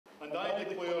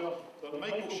declare that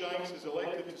Michael Shanks is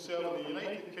elected to serve in the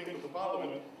United Kingdom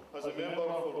Parliament as a member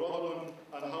for Rutherglen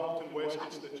and Hamilton West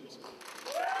constituency.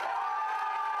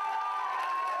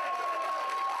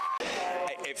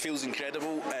 It feels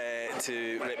incredible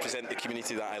to represent the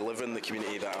community that I live in, the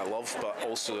community that I love, but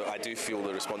also I do feel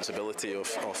the responsibility of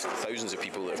thousands of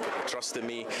people that have put their trust in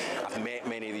me. I've met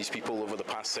many of these people over the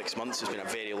past 6 months. It's been a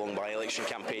very long by-election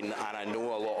campaign, and I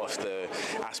know a lot of the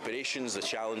aspirations, the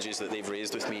challenges that they've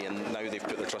raised with me, and now they've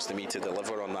put their trust in me to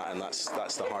deliver on that, and that's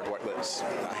the hard work that's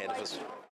ahead of us.